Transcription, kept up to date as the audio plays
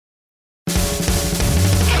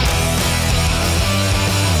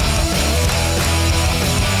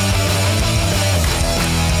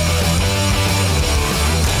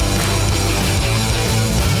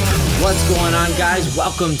guys?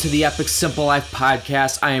 Welcome to the Epic Simple Life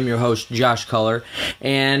podcast. I am your host, Josh Culler,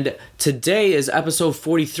 and today is episode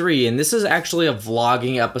 43, and this is actually a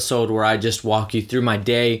vlogging episode where I just walk you through my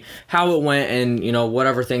day, how it went, and,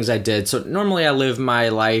 whatever things I did. So normally I live my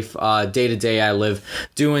life day to day. I live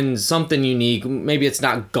doing something unique. Maybe it's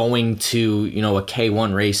not going to, a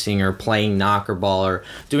K1 racing or playing knockerball or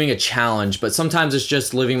doing a challenge, but sometimes it's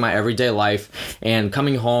just living my everyday life and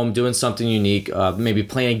coming home, doing something unique, maybe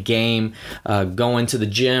playing a game, going to the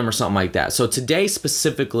gym or something like that. So today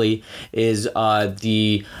specifically is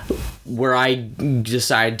where I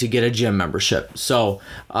decided to get a gym membership. So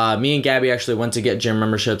me and Gabby actually went to get gym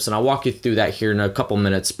memberships, and I'll walk you through that here in a couple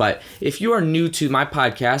minutes. But if you are new to my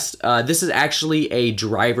podcast, this is actually a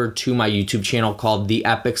driver to my YouTube channel called The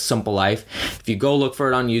Epic Simple Life. If you go look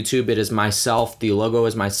for it on YouTube, it is myself. The logo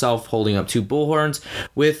is myself holding up two bullhorns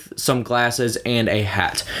with some glasses and a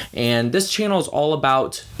hat. And this channel is all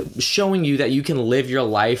about showing you that you can live your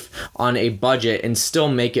life on a budget and still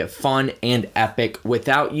make it fun and epic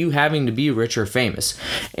without you having to be rich or famous.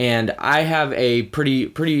 And I have a pretty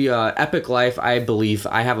epic life. I believe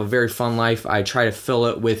I have a very fun life. I try to fill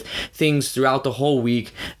it with things throughout the whole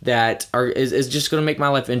week that is just going to make my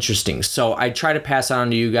life interesting. So I try to pass on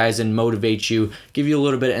to you guys and motivate you, give you a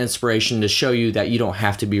little bit of inspiration to show you that you don't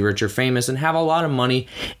have to be rich or famous and have a lot of money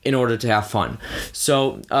in order to have fun.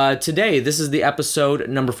 So today, this is the episode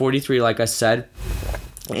number 43, like I said.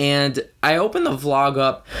 And I opened the vlog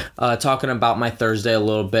up talking about my Thursday a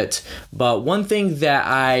little bit, but one thing that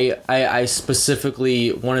I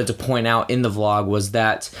specifically wanted to point out in the vlog was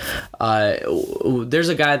that there's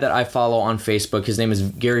a guy that I follow on Facebook. His name is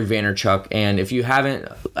Gary Vaynerchuk, and if you haven't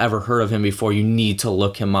ever heard of him before, you need to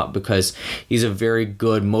look him up because he's a very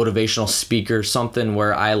good motivational speaker, something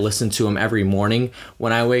where I listen to him every morning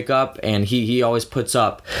when I wake up, and he always puts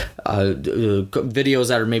up videos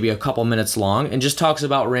that are maybe a couple minutes long and just talks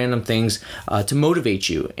about random things to motivate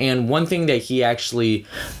you. And one thing that he actually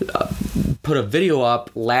put a video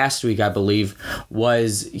up last week, I believe,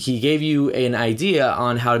 was he gave you an idea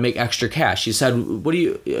on how to make extra cash. He said,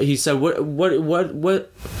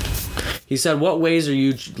 what ways are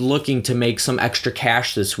you looking to make some extra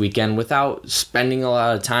cash this weekend without spending a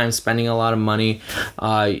lot of time, spending a lot of money,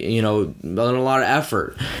 a lot of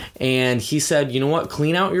effort? And he said,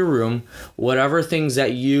 clean out your room, whatever things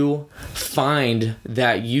that you find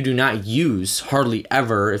that you do not use hardly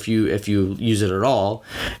ever, if you use it at all,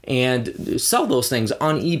 and sell those things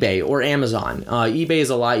on eBay or Amazon. eBay is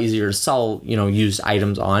a lot easier to sell, used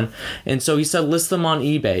items on. And so he said, list them on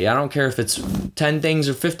eBay. I don't care if it's 10 things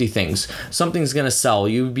or 50 things. Something's going to sell.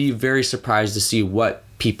 You'd be very surprised to see what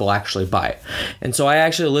people actually buy. And so I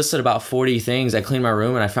actually listed about 40 things. I cleaned my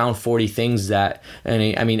room and I found 40 things that,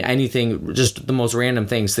 anything, just the most random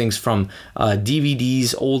things from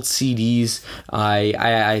DVDs, old CDs.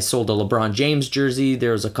 I sold a LeBron James jersey.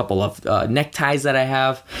 There was a couple of neckties that I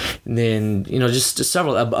have. And then, just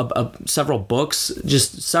several books,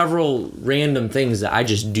 just several random things that I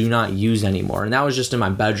just do not use anymore. And that was just in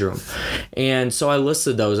my bedroom. And so I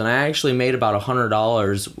listed those, and I actually made about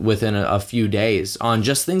 $100 within a few days on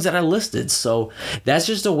just things that I listed. So that's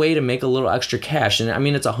just a way to make a little extra cash. And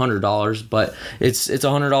it's $100, but it's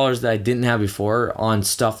 $100 that I didn't have before on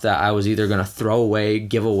stuff that I was either going to throw away,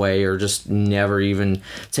 give away, or just never even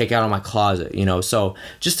take out of my closet, So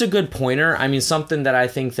just a good pointer. Something that I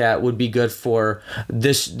think that would be good for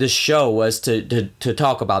this show was to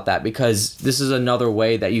talk about that, because this is another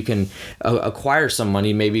way that you can acquire some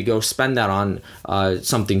money, maybe go spend that on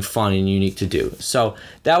something fun and unique to do. So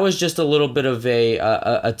that was just a little bit of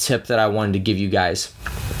a tip that I wanted to give you guys.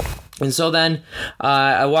 And so then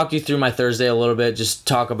I walk you through my Thursday a little bit, just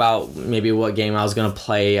talk about maybe what game I was going to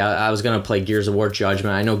play. I was going to play Gears of War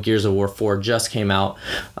Judgment. I know Gears of War 4 just came out,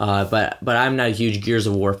 but I'm not a huge Gears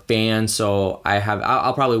of War fan, so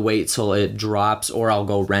I'll probably wait till it drops, or I'll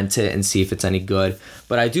go rent it and see if it's any good.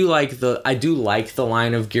 But I do like the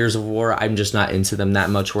line of Gears of War. I'm just not into them that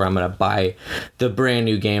much where I'm going to buy the brand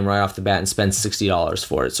new game right off the bat and spend $60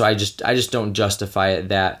 for it. So I just don't justify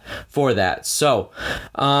it for that. So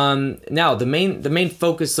now the main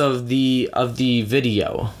focus of the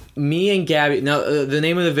video, me and Gabby. Now the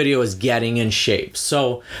name of the video is Getting in Shape.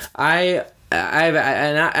 So I'm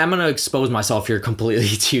going to expose myself here completely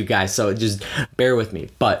to you guys, so just bear with me.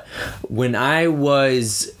 But when I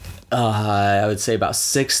was I would say about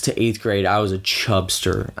 6th to 8th grade, I was a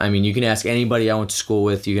chubster. I mean, you can ask anybody I went to school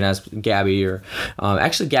with. You can ask Gabby or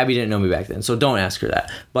actually Gabby didn't know me back then, so don't ask her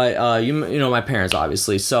that. But you know my parents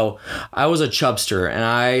obviously. So I was a chubster, and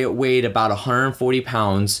I weighed about 140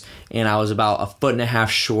 pounds, and I was about 1.5 feet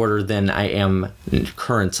shorter than I am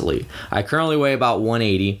currently. I currently weigh about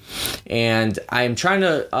 180, and I'm trying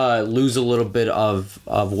to lose a little bit of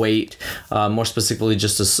weight, more specifically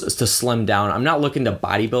just to slim down. I'm not looking to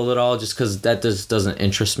bodybuild at all, just because that just doesn't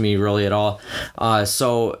interest me really at all.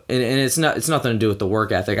 So it's nothing to do with the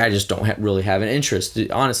work ethic. I just don't really have an interest.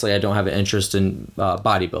 Honestly, I don't have an interest in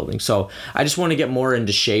bodybuilding. So I just want to get more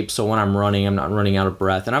into shape, so when I'm running, I'm not running out of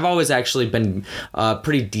breath. And I've always actually been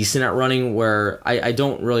pretty decent at running, where I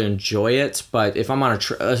don't really enjoy it, but if I'm on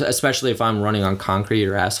especially if I'm running on concrete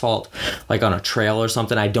or asphalt, like on a trail or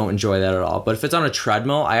something, I don't enjoy that at all. But if it's on a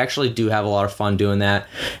treadmill, I actually do have a lot of fun doing that.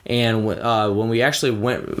 And when we actually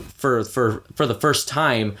went for the first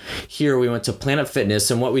time here, we went to Planet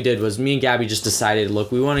Fitness, and what we did was me and Gabby just decided,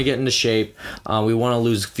 look, we want to get into shape, we want to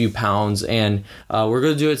lose a few pounds, and we're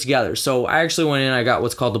going to do it together. So I actually went in, I got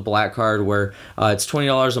what's called the Black Card, where it's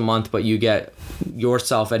 $20 a month, but you get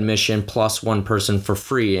yourself admission plus one person for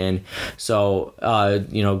free. And so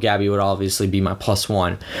Gabby would obviously be my plus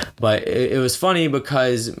one. But it was funny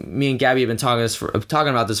because me and Gabby have been talking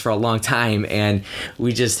about this for a long time, and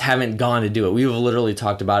we just haven't gone to do it. We've literally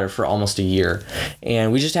talked about it for almost a year,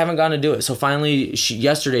 and we just haven't gone to do it. So finally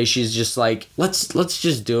yesterday she's just like, let's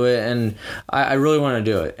just do it, and I really want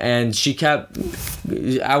to do it. And she kept,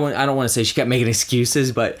 I don't want to say she kept making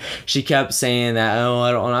excuses, but she kept saying that,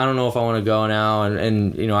 I don't know if I want to go now,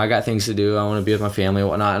 and I got things to do. I want to be with my family and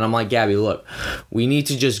whatnot. And I'm like, Gabby, look, we need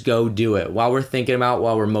to just go do it. While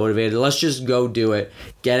we're motivated, let's just go do it.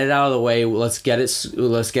 Get it out of the way. Let's get it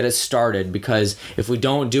started, because if we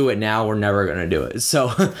don't do it now, we're never going to do it.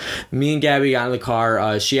 So me and Gabby got in the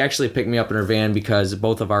car. She actually picked me up in her van because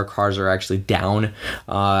both of our cars are actually down.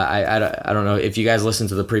 I don't know if you guys listened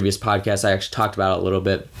to the previous podcast. I actually talked about it a little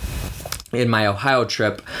bit. In my Ohio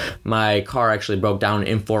trip, my car actually broke down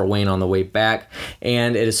in Fort Wayne on the way back,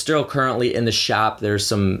 and it is still currently in the shop. There's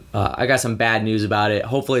I got some bad news about it.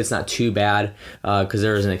 Hopefully it's not too bad, because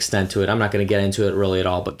there is an extent to it. I'm not going to get into it really at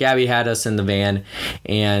all, but Gabby had us in the van,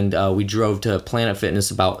 and we drove to Planet Fitness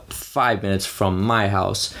about 5 minutes from my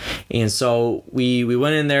house. And so we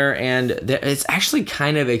went in there, and it's actually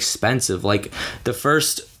kind of expensive. Like the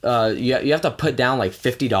first you have to put down like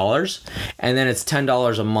 $50, and then it's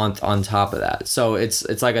 $10 a month on top of that. So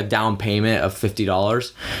it's like a down payment of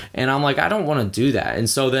 $50, and I'm like, I don't want to do that. And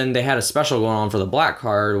so then they had a special going on for the Black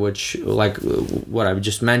Card, which like what I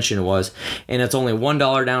just mentioned was, and it's only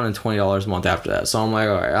 $1 down and $20 a month after that. So I'm like,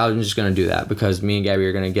 all right, I'm just gonna do that, because me and Gabby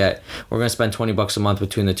we're gonna spend $20 a month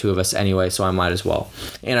between the two of us anyway, so I might as well.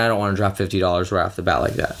 And I don't want to drop $50 right off the bat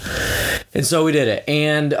like that. And so we did it.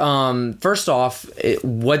 And first off,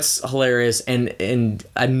 what's hilarious, and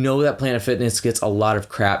I know that Planet Fitness gets a lot of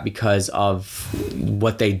crap because of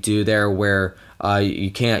what they do there, where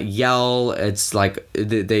you can't yell. It's like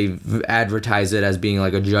they advertise it as being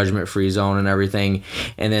like a judgment-free zone and everything.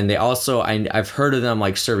 And then they also, I've heard of them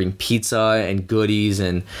like serving pizza and goodies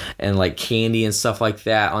and like candy and stuff like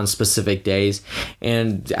that on specific days.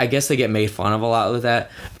 And I guess they get made fun of a lot with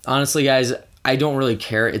that. Honestly, guys, I don't really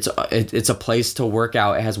care. It's a place to work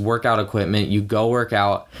out. It has workout equipment. You go work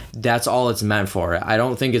out. That's all it's meant for. I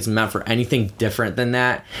don't think it's meant for anything different than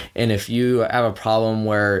that. And if you have a problem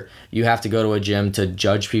where you have to go to a gym to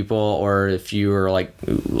judge people, or if you are like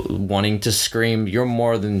wanting to scream, you're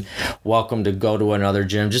more than welcome to go to another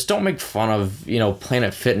gym. Just don't make fun of,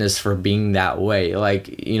 Planet Fitness for being that way.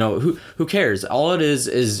 Like, who cares? All it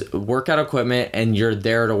is workout equipment, and you're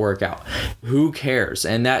there to work out. Who cares?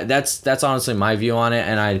 And that's honestly my view on it.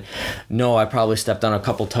 And I know I probably stepped on a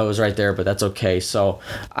couple toes right there, but that's okay. So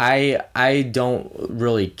I don't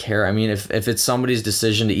really care. I mean, if it's somebody's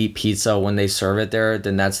decision to eat pizza when they serve it there,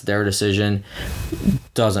 then that's their decision.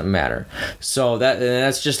 Doesn't matter. So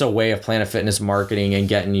that's just a way of Planet Fitness marketing and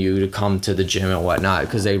getting you to come to the gym and whatnot,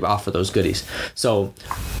 because they offer those goodies. So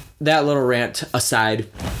that little rant aside,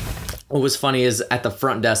 what was funny is at the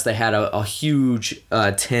front desk they had a huge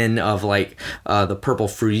tin of like the purple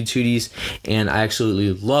Fruity Tooties, and I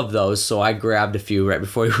absolutely love those, so I grabbed a few right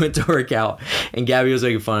before we went to work out. And Gabby was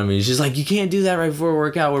making fun of me. She's like, you can't do that right before we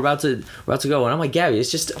work out. We're about to go. And I'm like, Gabby,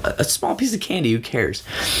 it's just a small piece of candy. Who cares?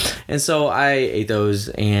 And so I ate those.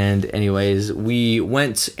 And anyways, we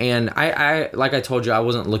went, and I like I told you, I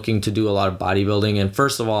wasn't looking to do a lot of bodybuilding. And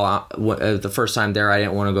first of all, the first time there, I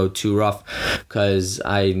didn't want to go too rough, because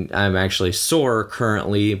I'm actually sore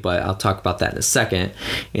currently, but I'll talk about that in a second.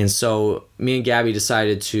 And so me and Gabby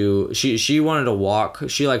decided to, she wanted to walk.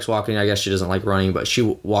 She likes walking. I guess she doesn't like running, but she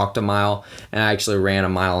walked a mile, and I actually ran a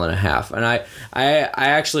mile and a half. And I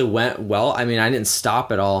actually went well. I mean, I didn't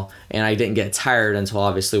stop at all, and I didn't get tired until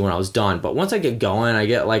obviously when I was done. But once I get going, I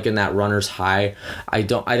get like in that runner's high. I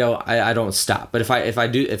don't stop. But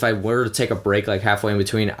if I were to take a break like halfway in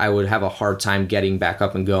between, I would have a hard time getting back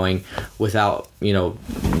up and going without,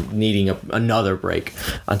 needing another break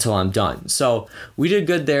until I'm done. So we did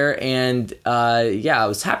good there, and I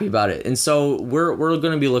was happy about it. And so we're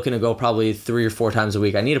going to be looking to go probably 3 or 4 times a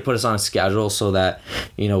week. I need to put us on a schedule so that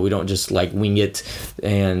we don't just like wing it,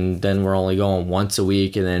 and then we're only going once a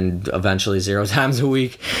week, and then eventually 0 times a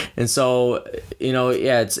week. And so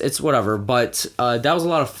it's whatever. But that was a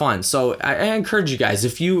lot of fun. So I encourage you guys,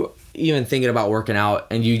 if you even thinking about working out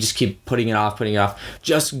and you just keep putting it off,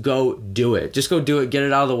 just go do it. Just go do it. Get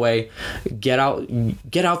it out of the way. Get out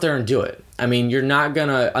there and do it. I mean, you're not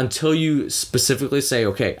gonna, until you specifically say,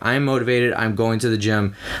 okay, I'm motivated, I'm going to the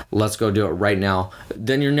gym, let's go do it right now,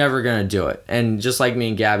 then you're never gonna do it. And just like me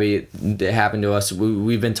and Gabby, it happened to us.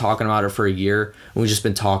 We've been talking about it for a year, and we've just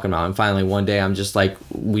been talking about it. And finally one day I'm just like,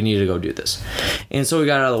 we need to go do this. And so we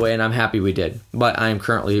got it out of the way, and I'm happy we did. But I am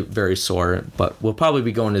currently very sore, but we'll probably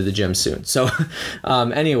be going to the gym soon. So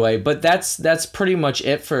anyway, but that's pretty much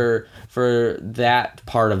it for that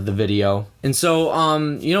part of the video. And so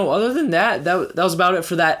other than that was about it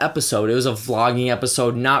for that episode. It was a vlogging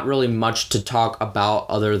episode, not really much to talk about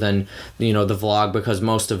other than the vlog, because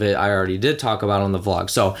most of it I already did talk about on the vlog.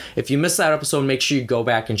 So if you missed that episode, make sure you go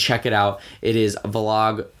back and check it out. It is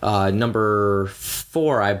vlog number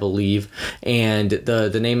 4, I believe, and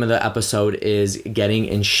the name of the episode is Getting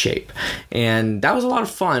in Shape. And that was a lot of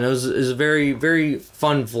fun. It was a very, very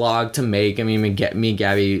fun vlog to make. I mean, me and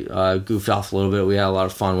Gabby goofed off a little bit. We had a lot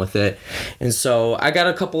of fun with it. And so I got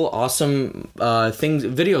a couple awesome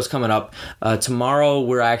videos coming up. Tomorrow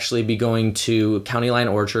we're actually be going to County Line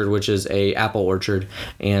Orchard, which is a apple orchard,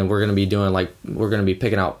 and we're gonna be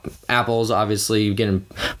picking out apples, obviously getting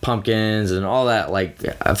pumpkins and all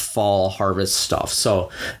that fall harvest stuff. So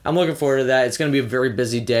I'm looking forward to that. It's gonna be a very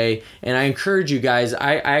busy day, and I encourage you guys.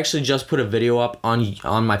 I actually just put a video up on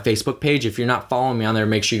my Facebook page. If you're not following me on there,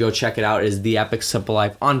 make sure you go check it out. It is The Epic Simple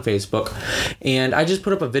Life on Facebook, and I just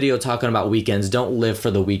put up a video talking about weekends. Don't live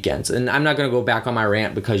for the weekends. And I'm not going to go back on my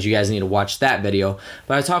rant because you guys need to watch that video,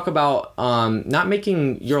 but I talk about not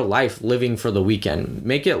making your life living for the weekend.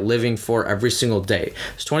 Make it living for every single day.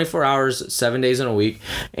 It's 24 hours, 7 days in a week,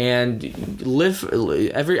 and live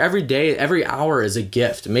every day, every hour is a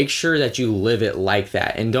gift. Make sure that you live it like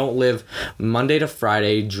that, and don't live Monday to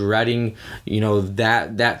Friday dreading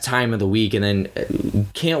that time of the week, and then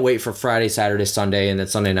can't wait for Friday, Saturday, Sunday, and then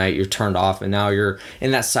Sunday night you're turned off, and now you're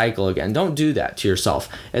in that cycle again. Don't do that to yourself.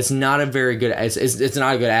 It's not a very good, it's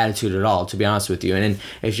not a good attitude at all, to be honest with you. And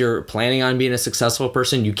if you're planning on being a successful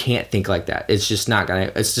person, you can't think like that. It's just not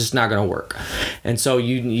gonna work. And so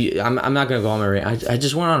I'm not gonna go on my rant. I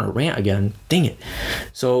just went on a rant again. Dang it.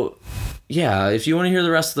 So yeah, if you want to hear the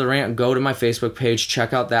rest of the rant, go to my Facebook page,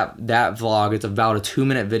 check out that vlog. It's about a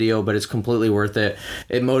 2-minute video, but it's completely worth it.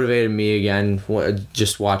 It motivated me again,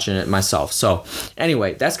 just watching it myself. So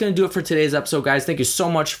anyway, that's going to do it for today's episode, guys. Thank you so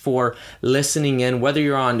much for listening in. Whether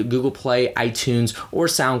you're on Google Play, iTunes, or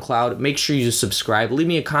SoundCloud, make sure you subscribe. Leave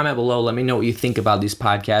me a comment below. Let me know what you think about these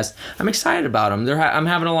podcasts. I'm excited about them. I'm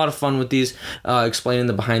having a lot of fun with these, explaining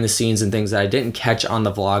the behind the scenes and things that I didn't catch on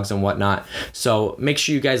the vlogs and whatnot. So make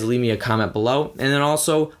sure you guys leave me a comment below. And then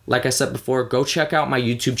also, like I said before, go check out my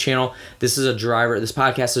YouTube channel. This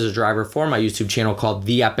podcast is a driver for my YouTube channel called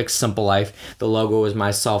The Epic Simple Life. The logo is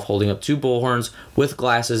myself holding up 2 bullhorns with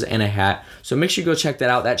glasses and a hat. So make sure you go check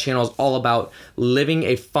that out. That channel is all about living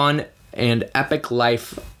a fun and epic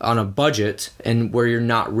life on a budget, and where you're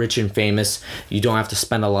not rich and famous. You don't have to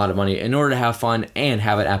spend a lot of money in order to have fun and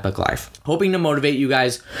have an epic life. Hoping to motivate you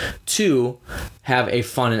guys to have a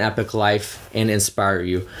fun and epic life and inspire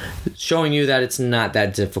you, showing you that it's not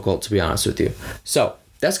that difficult, to be honest with you. So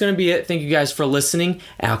that's going to be it. Thank you guys for listening,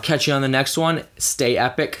 and I'll catch you on the next one. Stay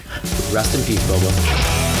epic. Rest in peace,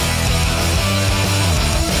 Bobo.